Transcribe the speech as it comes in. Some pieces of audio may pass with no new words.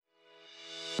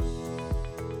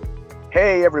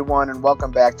Hey everyone, and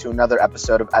welcome back to another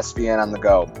episode of SVN on the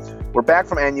Go. We're back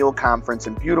from annual conference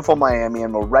in beautiful Miami,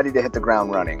 and we're ready to hit the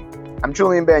ground running. I'm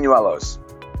Julian Banuelos.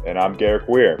 And I'm Garrick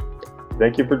Weir.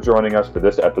 Thank you for joining us for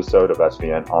this episode of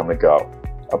SVN on the Go,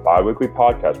 a bi-weekly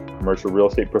podcast for commercial real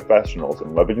estate professionals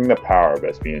and leveraging the power of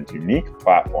SVN's unique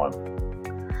platform.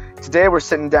 Today we're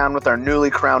sitting down with our newly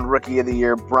crowned Rookie of the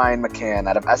Year, Brian McCann,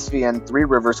 out of SVN Three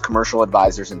Rivers Commercial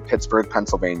Advisors in Pittsburgh,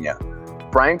 Pennsylvania.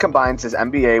 Brian combines his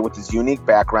MBA with his unique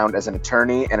background as an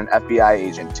attorney and an FBI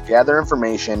agent to gather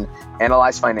information,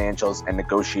 analyze financials, and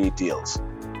negotiate deals.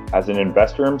 As an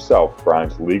investor himself,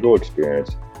 Brian's legal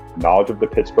experience, knowledge of the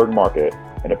Pittsburgh market,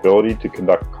 and ability to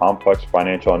conduct complex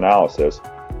financial analysis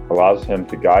allows him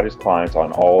to guide his clients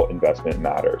on all investment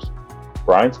matters.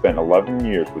 Brian spent 11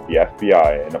 years with the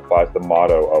FBI and applies the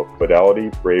motto of fidelity,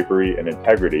 bravery, and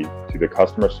integrity to the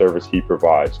customer service he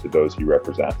provides to those he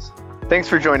represents. Thanks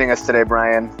for joining us today,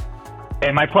 Brian.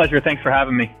 Hey, my pleasure. Thanks for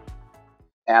having me.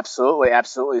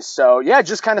 Absolutely. So, yeah,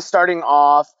 just kind of starting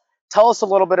off, tell us a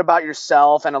little bit about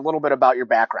yourself and a little bit about your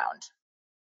background.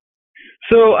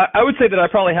 So I would say that I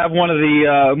probably have one of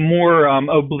the more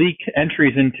oblique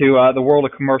entries into the world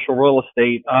of commercial real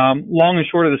estate. Long and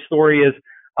short of the story is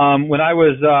when I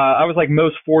was like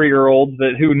most 4-year-olds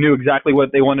who knew exactly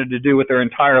what they wanted to do with their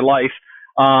entire life,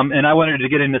 and I wanted to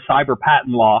get into cyber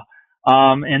patent law.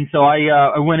 And so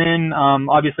I went in,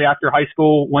 obviously after high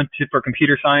school, went for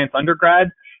computer science undergrad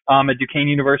at Duquesne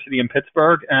University in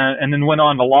Pittsburgh, and then went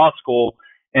on to law school.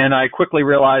 And I quickly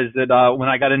realized that when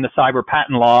I got into cyber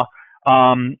patent law,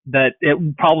 that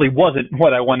it probably wasn't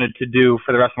what I wanted to do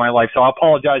for the rest of my life. So I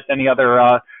apologize to any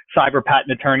other cyber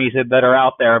patent attorneys that are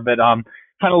out there, but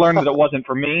kind of learned that it wasn't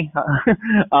for me.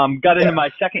 Got into my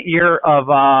second year of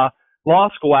law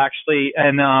school, actually,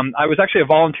 and I was actually a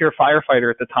volunteer firefighter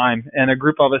at the time, and a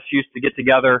group of us used to get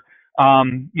together,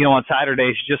 on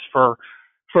Saturdays just for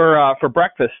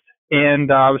breakfast.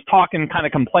 And I was kind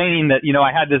of complaining that,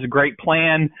 I had this great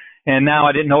plan, and now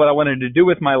I didn't know what I wanted to do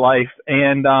with my life.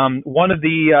 And one of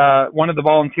the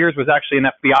volunteers was actually an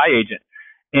FBI agent,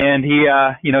 and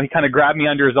he kind of grabbed me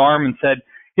under his arm and said,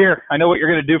 "Here, I know what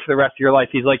you're going to do for the rest of your life."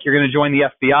 He's like, "You're going to join the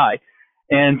FBI."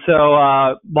 And so,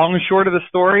 long and short of the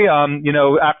story,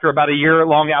 after about a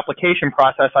year-long application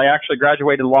process, I actually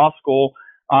graduated law school.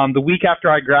 The week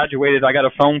after I graduated, I got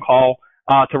a phone call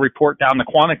to report down to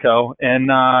Quantico. And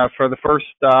for the first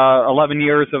 11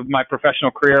 years of my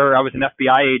professional career, I was an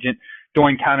FBI agent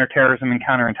doing counterterrorism and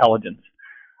counterintelligence.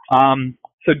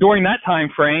 So during that time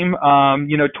frame,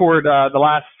 toward the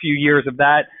last few years of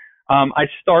that, I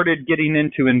started getting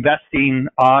into investing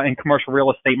in commercial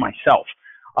real estate myself.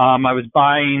 I was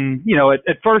buying,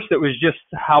 at first it was just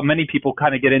how many people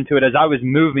kind of get into it. As I was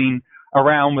moving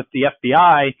around with the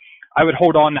FBI, I would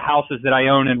hold on to houses that I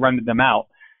own and rented them out.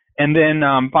 And then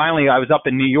finally I was up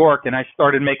in New York, and I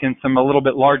started making a little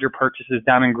bit larger purchases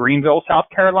down in Greenville, South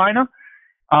Carolina,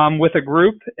 with a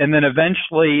group. And then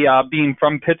eventually being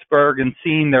from Pittsburgh and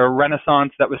seeing the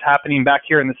renaissance that was happening back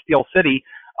here in the Steel City,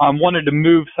 wanted to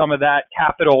move some of that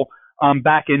capital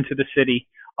back into the city.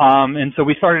 And so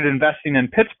we started investing in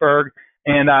Pittsburgh,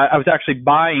 and I was actually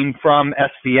buying from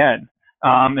SVN,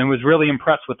 and was really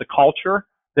impressed with the culture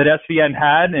that SVN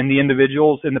had and the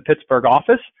individuals in the Pittsburgh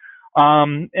office.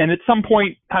 And at some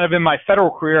point kind of in my federal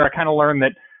career, I kind of learned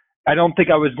that I don't think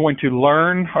I was going to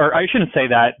learn, or I shouldn't say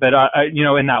that, but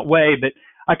in that way, but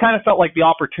I kind of felt like the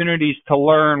opportunities to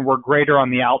learn were greater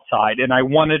on the outside. And I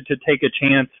wanted to take a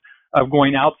chance of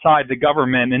going outside the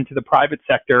government into the private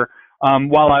sector,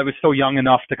 while I was still young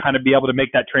enough to kind of be able to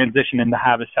make that transition and to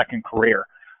have a second career.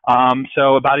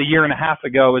 So about a year and a half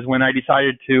ago is when I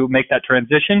decided to make that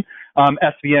transition.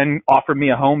 SVN offered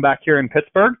me a home back here in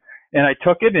Pittsburgh, and I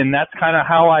took it, and that's kind of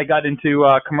how I got into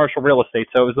commercial real estate.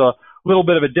 So it was a little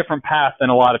bit of a different path than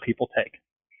a lot of people take.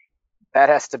 That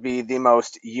has to be the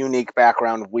most unique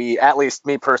background at least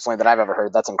me personally, that I've ever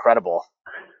heard. That's incredible.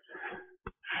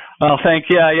 Well, thanks.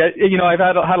 Yeah. I've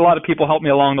had a lot of people help me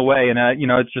along the way, and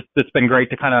it's been great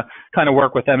to kind of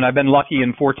work with them. And I've been lucky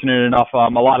and fortunate enough. A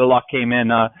lot of luck came in,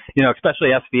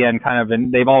 especially SVN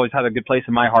and they've always had a good place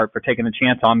in my heart for taking a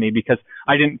chance on me, because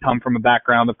I didn't come from a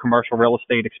background of commercial real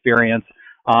estate experience.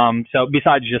 So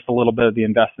besides just a little bit of the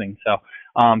investing,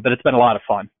 but it's been a lot of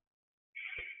fun.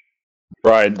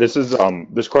 Brian,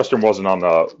 this question wasn't on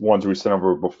the ones we sent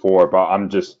over before, but I'm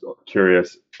just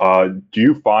curious. Do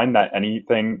you find that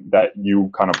anything that you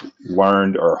kind of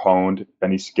learned or honed,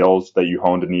 any skills that you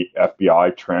honed in the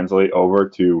FBI, translate over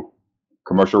to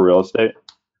commercial real estate?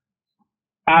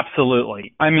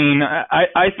 Absolutely. I mean,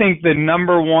 I think the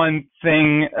number one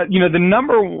thing, the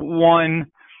number one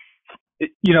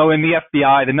in the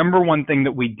FBI, the number one thing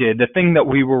that we did, the thing that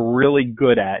we were really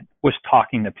good at, was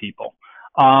talking to people.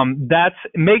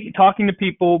 Talking to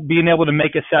people, being able to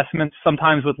make assessments,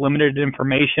 sometimes with limited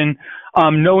information,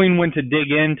 knowing when to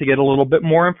dig in to get a little bit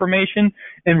more information.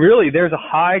 And really, there's a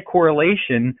high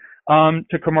correlation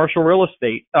to commercial real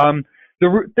estate.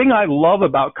 The thing I love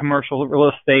about commercial real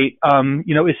estate,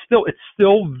 it's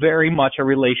still very much a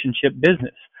relationship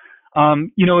business.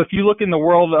 If you look in the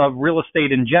world of real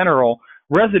estate in general,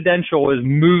 residential is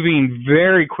moving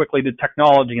very quickly to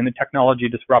technology and the technology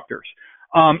disruptors.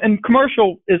 And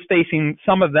commercial is facing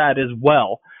some of that as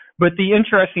well. But the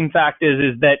interesting fact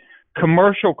is that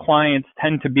commercial clients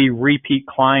tend to be repeat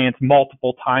clients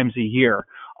multiple times a year,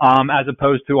 as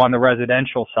opposed to on the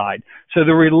residential side. So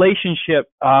the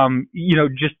relationship,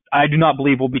 I do not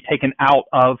believe will be taken out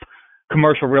of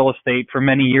commercial real estate for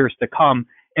many years to come.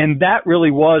 And that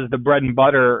really was the bread and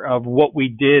butter of what we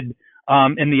did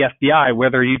in the FBI,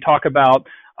 whether you talk about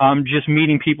just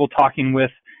meeting people, talking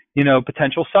with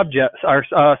potential subjects or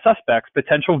suspects,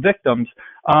 potential victims,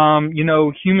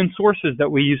 human sources that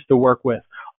we used to work with.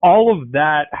 All of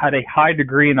that had a high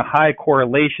degree and a high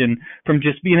correlation from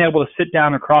just being able to sit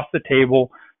down across the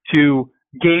table to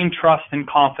gain trust and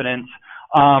confidence,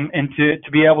 and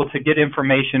to be able to get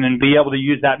information and be able to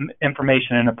use that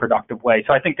information in a productive way.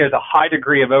 So I think there's a high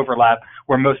degree of overlap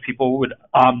where most people would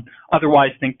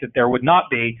otherwise think that there would not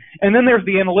be. And then there's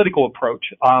the analytical approach,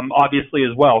 obviously,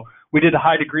 as well. We did a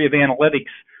high degree of analytics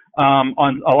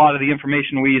on a lot of the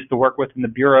information we used to work with in the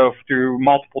Bureau through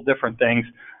multiple different things.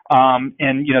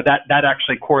 That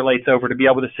actually correlates over to be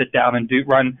able to sit down and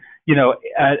run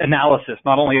analysis,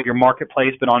 not only of your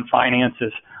marketplace, but on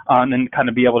finances, and kind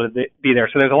of be able to be there.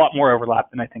 So there's a lot more overlap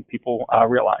than I think people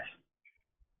realize.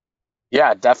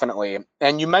 Yeah, definitely.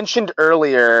 And you mentioned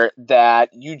earlier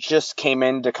that you just came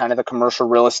into kind of the commercial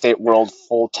real estate world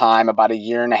full time about a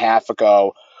year and a half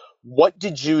ago. What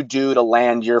did you do to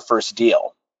land your first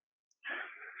deal?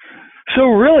 So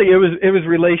really, it was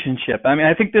relationship. I mean,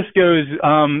 I think this goes,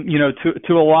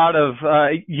 to a lot of,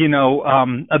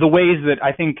 the ways that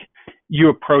I think you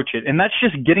approach it, and that's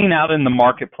just getting out in the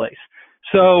marketplace.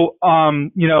 So,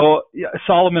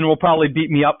 Solomon will probably beat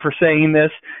me up for saying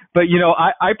this, but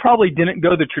I probably didn't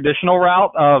go the traditional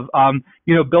route of,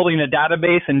 building a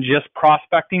database and just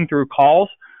prospecting through calls.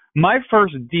 My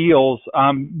first deals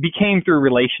became through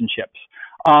relationships.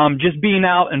 Just being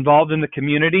out involved in the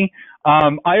community.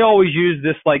 I always use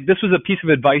this, this was a piece of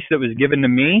advice that was given to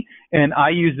me, and I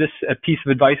use this a piece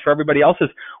of advice for everybody else, is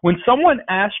when someone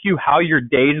asks you how your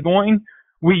day's going,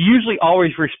 we usually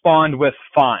always respond with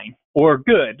fine or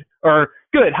good,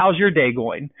 how's your day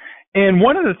going? And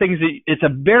one of the things that it's a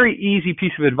very easy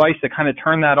piece of advice to kind of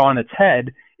turn that on its head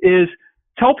is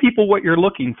tell people what you're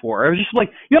looking for. I was just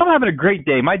like, I'm having a great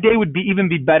day. My day would even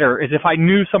be better as if I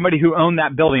knew somebody who owned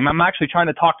that building. I'm actually trying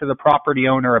to talk to the property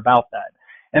owner about that.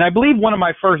 And I believe one of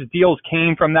my first deals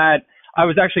came from that. I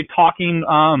was actually talking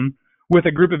with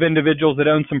a group of individuals that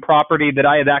owned some property that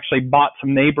I had actually bought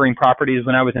some neighboring properties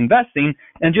when I was investing,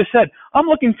 and just said, I'm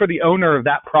looking for the owner of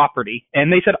that property.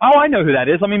 And they said, oh, I know who that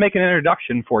is. Let me make an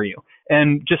introduction for you.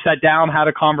 And just sat down, had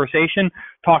a conversation,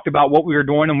 talked about what we were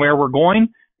doing and where we're going.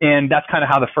 And that's kind of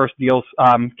how the first deals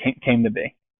came to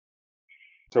be.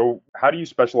 So how do you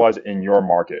specialize in your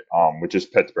market, which is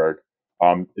Pittsburgh?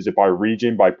 Is it by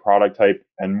region, by product type?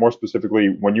 And more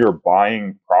specifically, when you're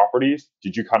buying properties,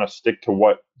 did you kind of stick to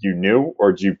what you knew,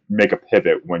 or did you make a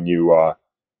pivot when you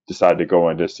decided to go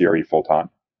into CRE full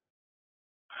time?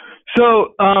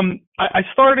 So I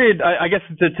started, I guess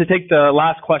to take the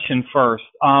last question first,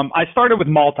 I started with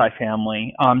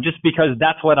multifamily just because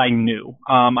that's what I knew.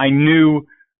 I knew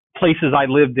places I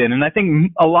lived in. And I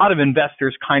think a lot of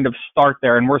investors kind of start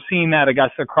there. And we're seeing that, I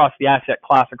guess, across the asset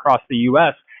class across the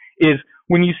U.S. is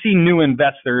when you see new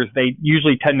investors, they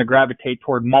usually tend to gravitate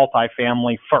toward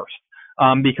multifamily first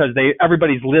because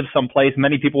everybody's lived someplace.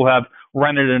 Many people have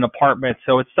rented an apartment,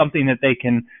 so it's something that they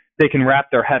can wrap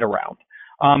their head around.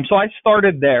 So I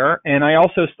started there, and I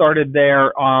also started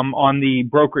there on the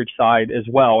brokerage side as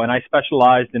well, and I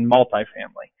specialized in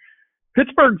multifamily.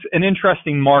 Pittsburgh's an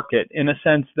interesting market in a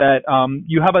sense that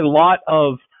you have a lot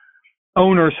of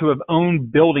owners who have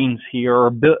owned buildings here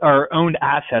or owned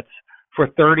assets for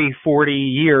 30, 40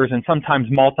 years and sometimes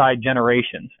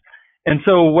multi-generations. And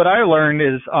so what I learned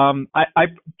is I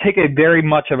take a very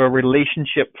much of a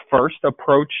relationship first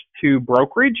approach to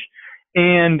brokerage.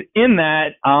 And in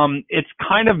that, it's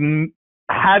kind of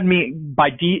had me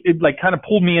kind of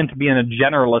pulled me into being a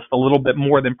generalist a little bit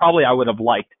more than probably I would have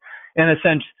liked. In a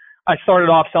sense, I started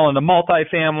off selling to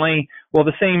multifamily. Well,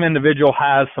 the same individual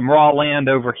has some raw land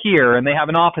over here, and they have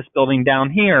an office building down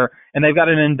here, and they've got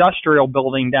an industrial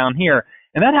building down here.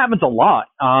 And that happens a lot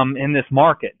in this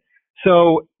market.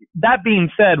 So that being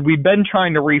said, we've been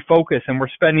trying to refocus, and we're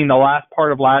spending the last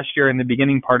part of last year and the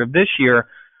beginning part of this year.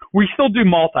 We still do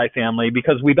multifamily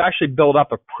because we've actually built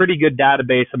up a pretty good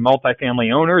database of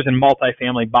multifamily owners and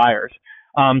multifamily buyers.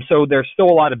 So there's still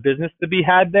a lot of business to be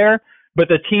had there, but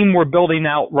the team we're building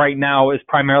out right now is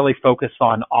primarily focused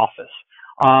on office.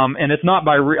 And it's not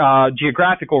by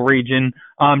geographical region,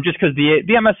 just because the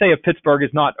MSA of Pittsburgh is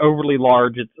not overly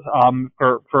large. It's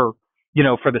for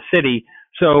the city.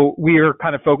 So we are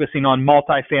kind of focusing on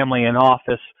multifamily and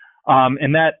office.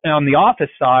 And that on the office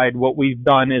side, what we've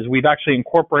done is we've actually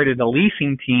incorporated a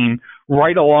leasing team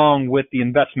right along with the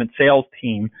investment sales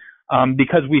team,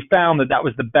 because we found that that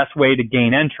was the best way to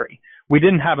gain entry. We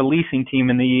didn't have a leasing team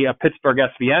in the Pittsburgh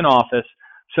SVN office,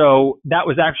 so that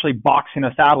was actually boxing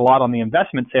us out a lot on the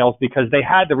investment sales because they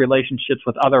had the relationships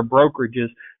with other brokerages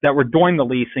that were doing the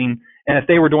leasing, and if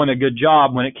they were doing a good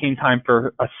job when it came time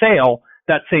for a sale,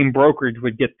 that same brokerage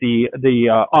would get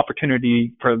the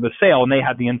opportunity for the sale, and they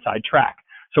had the inside track.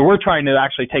 So we're trying to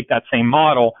actually take that same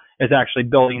model as actually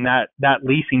building that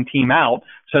leasing team out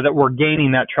so that we're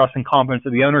gaining that trust and confidence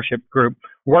of the ownership group,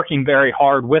 working very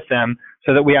hard with them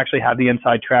so that we actually have the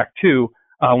inside track too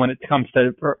when it comes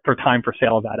to for time for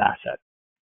sale of that asset.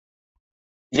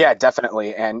 Yeah,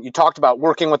 definitely. And you talked about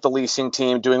working with the leasing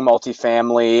team, doing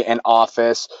multifamily and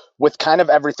office. With kind of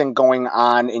everything going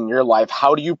on in your life,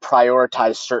 how do you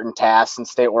prioritize certain tasks and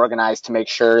stay organized to make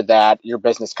sure that your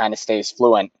business kind of stays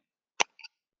fluent?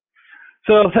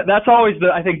 So that's always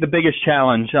I think the biggest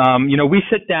challenge. We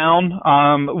sit down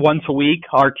once a week,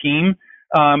 our team,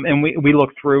 and we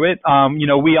look through it.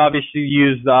 We obviously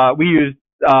use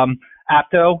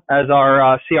Apto as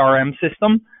our CRM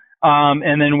system.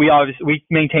 And then we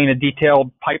maintain a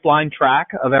detailed pipeline track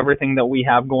of everything that we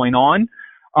have going on.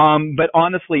 But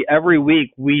honestly, every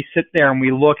week we sit there and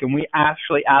we look and we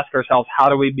actually ask ourselves, how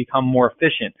do we become more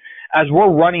efficient? As we're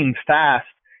running fast,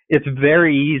 it's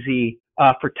very easy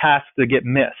for tasks to get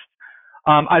missed.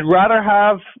 I'd rather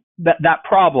have that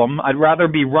problem. I'd rather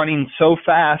be running so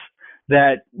fast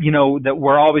that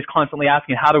we're always constantly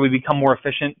asking, how do we become more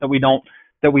efficient, that we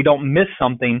don't miss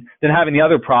something, than having the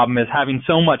other problem is having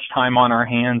so much time on our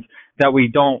hands that we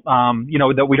don't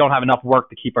have enough work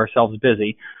to keep ourselves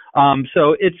busy.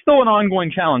 So it's still an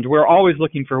ongoing challenge. We're always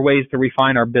looking for ways to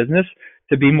refine our business,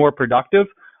 to be more productive,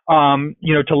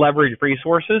 to leverage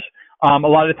resources. A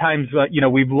lot of times,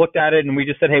 we've looked at it and we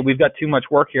just said, hey, we've got too much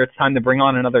work here. It's time to bring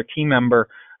on another team member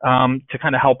to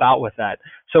kind of help out with that.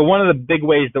 So one of the big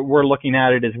ways that we're looking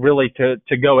at it is really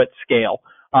to go at scale.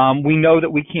 We know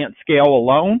that we can't scale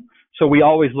alone, so we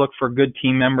always look for good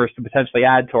team members to potentially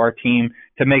add to our team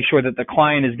to make sure that the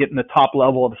client is getting the top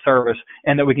level of service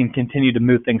and that we can continue to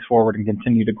move things forward and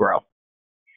continue to grow.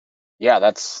 Yeah,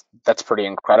 that's pretty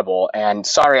incredible. And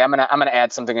sorry, I'm gonna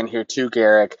add something in here too,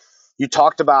 Garrick. You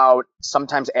talked about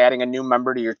sometimes adding a new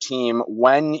member to your team.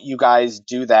 When you guys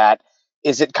do that,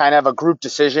 is it kind of a group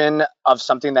decision of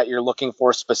something that you're looking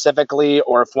for specifically,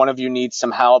 or if one of you needs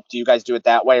some help, do you guys do it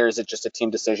that way, or is it just a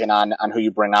team decision on who you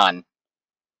bring on?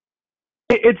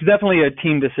 It's definitely a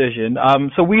team decision.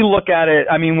 So we look at it.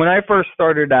 I mean, when I first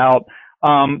started out,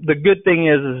 the good thing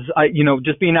is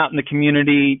just being out in the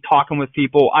community, talking with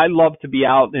people. I love to be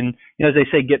out and, as they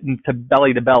say, getting to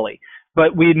belly.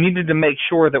 But we needed to make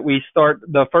sure that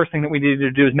the first thing that we needed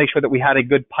to do is make sure that we had a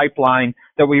good pipeline,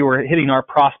 that we were hitting our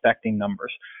prospecting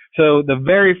numbers. So the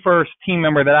very first team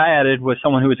member that I added was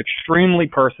someone who was extremely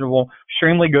personable,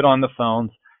 extremely good on the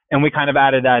phones, and we kind of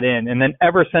added that in. And then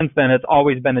ever since then, it's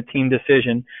always been a team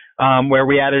decision, where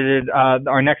we added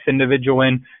our next individual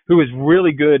in who was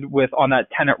really good on that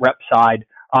tenant rep side,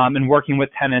 and working with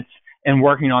tenants and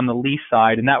working on the lease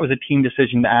side. And that was a team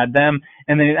decision to add them.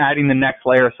 And then adding the next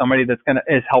layer, somebody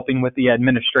is helping with the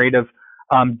administrative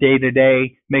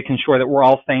day-to-day, making sure that we're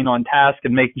all staying on task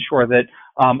and making sure that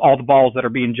all the balls that are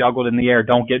being juggled in the air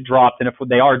don't get dropped. And if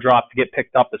they are dropped, to get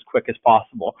picked up as quick as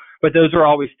possible. But those are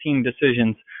always team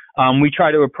decisions. We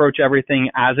try to approach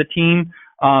everything as a team,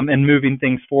 and moving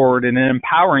things forward and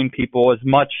empowering people as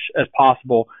much as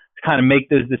possible to kind of make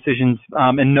those decisions,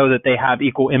 and know that they have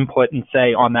equal input and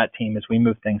say on that team as we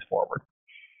move things forward.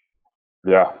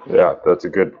 Yeah, that's a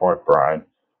good point, Brian.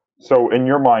 So in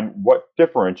your mind, what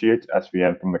differentiates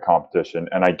SVN from the competition?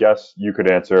 And I guess you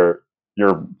could answer,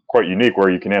 you're quite unique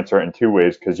where you can answer it in two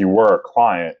ways, because you were a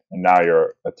client and now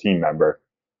you're a team member.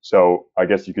 So I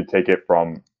guess you could take it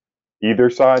from either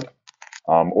side,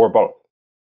 or both.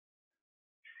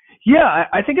 Yeah,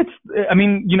 I think I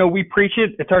mean, we preach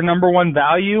it. It's our number one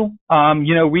value.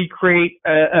 We create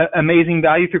amazing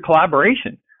value through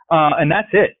collaboration. And that's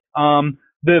it.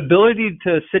 The ability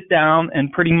to sit down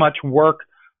and pretty much work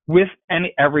with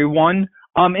everyone,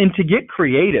 and to get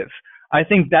creative. I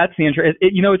think that's the interest.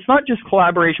 It's not just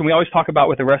collaboration. We always talk about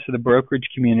with the rest of the brokerage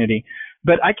community,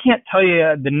 but I can't tell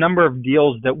you the number of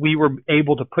deals that we were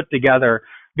able to put together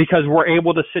because we're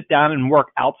able to sit down and work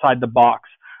outside the box.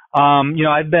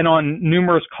 I've been on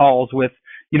numerous calls with,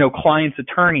 clients'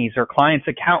 attorneys or clients'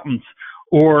 accountants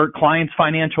or clients'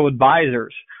 financial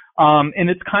advisors. And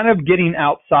it's kind of getting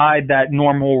outside that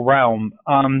normal realm.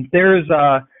 There's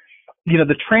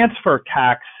the transfer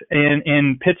tax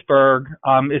in Pittsburgh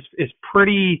is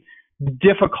pretty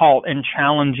difficult and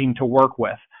challenging to work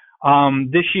with.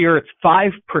 This year it's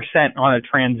 5% on a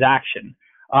transaction.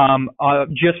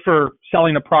 Just for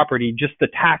selling a property, just the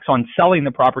tax on selling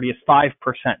the property is 5%,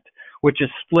 which is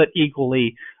split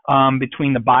equally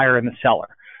between the buyer and the seller.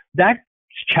 That's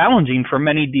challenging for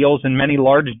many deals and many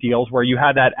large deals where you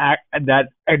have that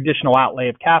additional outlay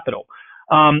of capital.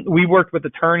 We worked with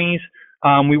attorneys.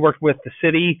 We worked with the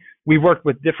city. We worked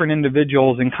with different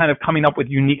individuals and kind of coming up with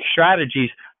unique strategies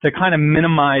to kind of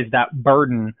minimize that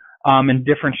burden and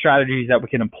different strategies that we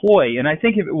can employ. And I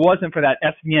think if it wasn't for that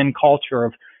SVN culture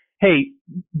of, hey,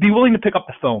 be willing to pick up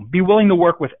the phone, be willing to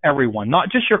work with everyone,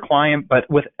 not just your client, but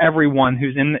with everyone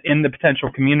who's in the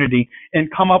potential community, and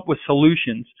come up with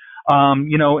solutions,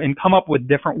 and come up with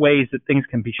different ways that things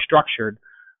can be structured,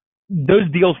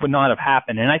 those deals would not have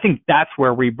happened. And I think that's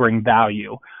where we bring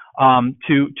value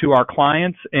to our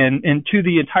clients and to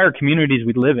the entire communities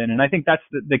we live in. And I think that's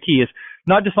the key, is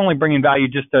not just only bringing value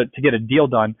just to get a deal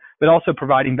done, but also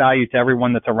providing value to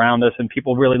everyone that's around us, and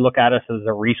people really look at us as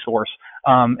a resource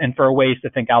and for ways to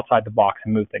think outside the box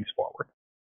and move things forward.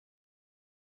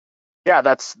 Yeah,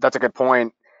 that's a good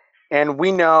point. And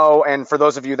we know, and for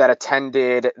those of you that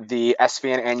attended the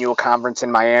SVN annual conference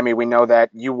in Miami, we know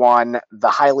that you won the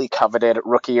highly coveted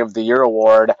Rookie of the Year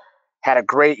award, had a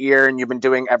great year, and you've been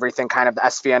doing everything kind of the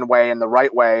SVN way and the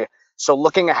right way. So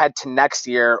looking ahead to next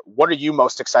year, what are you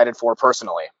most excited for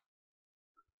personally?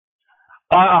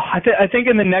 I think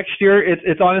in the next year,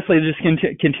 it's honestly just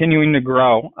continuing to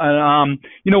grow. And,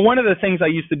 one of the things I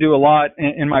used to do a lot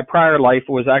in my prior life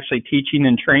was actually teaching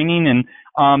and training.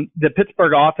 And the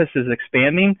Pittsburgh office is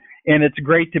expanding, and it's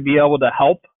great to be able to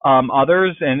help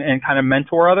others and kind of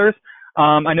mentor others.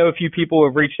 I know a few people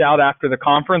have reached out after the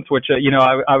conference, which,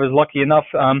 I was lucky enough,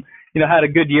 had a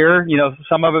good year.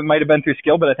 Some of it might have been through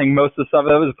skill, but I think most of the stuff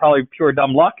of it was probably pure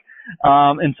dumb luck.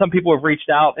 And some people have reached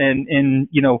out and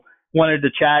wanted to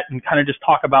chat and kind of just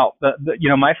talk about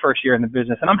my first year in the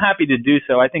business. And I'm happy to do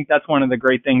so. I think that's one of the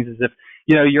great things, is if,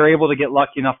 you're able to get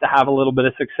lucky enough to have a little bit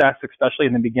of success, especially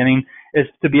in the beginning, is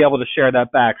to be able to share that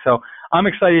back. So I'm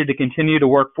excited to continue to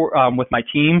work with my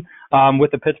team,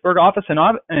 with the Pittsburgh office,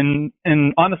 and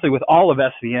honestly with all of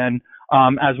SVN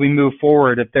as we move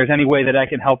forward. If there's any way that I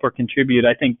can help or contribute,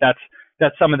 I think that's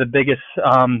some of the biggest,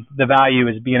 the value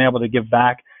is being able to give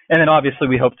back. And then obviously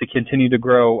we hope to continue to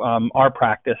grow our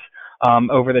practice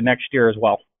over the next year as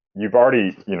well. You've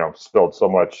already, spilled so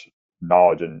much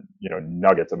knowledge and,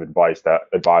 nuggets of advice that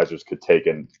advisors could take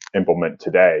and implement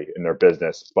today in their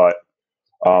business. But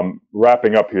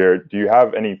wrapping up here, do you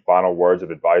have any final words of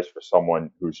advice for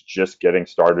someone who's just getting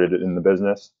started in the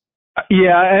business?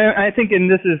 Yeah, I think, and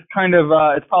this is kind of,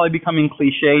 it's probably becoming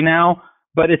cliche now,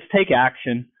 but it's take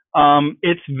action.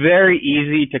 It's very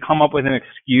easy to come up with an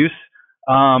excuse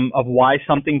of why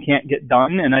something can't get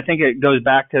done. And I think it goes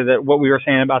back to what we were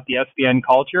saying about the SVN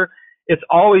culture. It's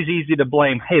always easy to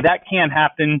blame, hey, that can't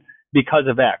happen because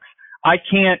of X. I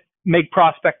can't make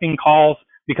prospecting calls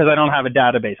because I don't have a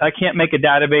database. I can't make a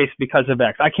database because of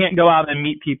X. I can't go out and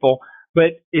meet people.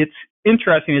 But it's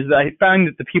interesting is that I find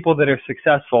that the people that are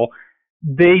successful,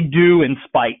 they do in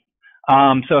spite.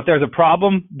 So if there's a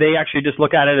problem, they actually just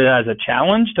look at it as a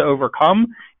challenge to overcome,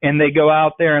 and they go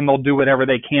out there and they'll do whatever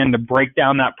they can to break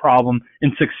down that problem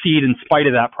and succeed in spite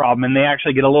of that problem. And they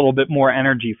actually get a little bit more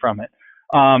energy from it.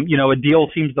 A deal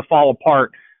seems to fall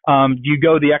apart. Do you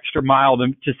go the extra mile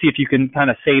to see if you can kind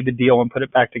of save the deal and put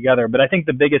it back together? But I think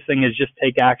the biggest thing is just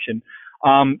take action.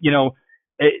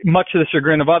 Much to the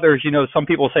chagrin of others, some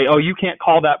people say, oh, you can't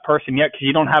call that person yet because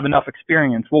you don't have enough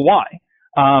experience. Well, why?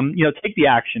 Take the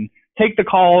action. Take the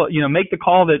call, make the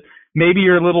call that maybe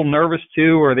you're a little nervous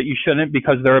to, or that you shouldn't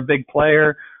because they're a big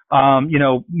player.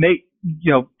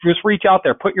 Just reach out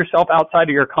there, put yourself outside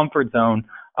of your comfort zone,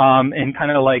 and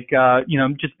kind of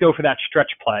just go for that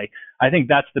stretch play. I think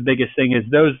that's the biggest thing, is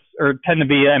those tend to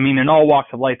be, in all walks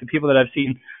of life, the people that I've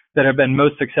seen that have been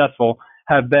most successful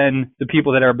have been the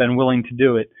people that have been willing to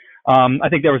do it. I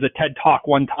think there was a TED Talk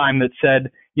one time that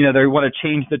said, they want to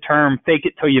change the term "fake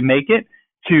it till you make it"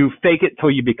 to "fake it till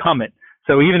you become it."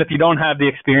 So even if you don't have the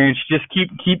experience, just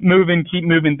keep moving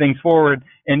things forward,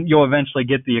 and you'll eventually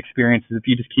get the experiences if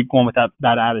you just keep going with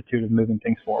that attitude of moving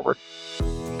things forward.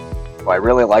 Well, I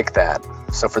really like that.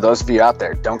 So for those of you out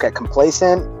there, don't get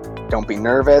complacent. Don't be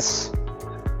nervous.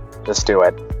 Just do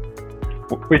it.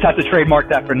 We just have to trademark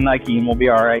that for Nike, and we'll be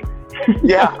all right.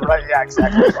 Yeah, right. Yeah,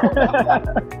 exactly.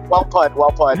 Well put.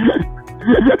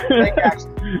 Take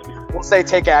action. We'll say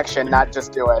take action, not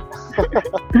just do it.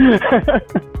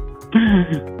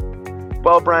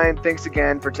 Well, Brian, thanks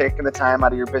again for taking the time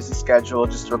out of your busy schedule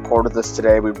just to record with us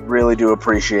today. We really do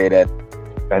appreciate it.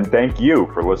 And thank you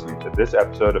for listening to this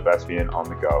episode of SVN On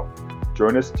The Go.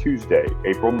 Join us Tuesday,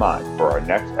 April 9th for our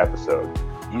next episode.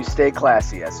 You stay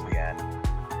classy, SVN.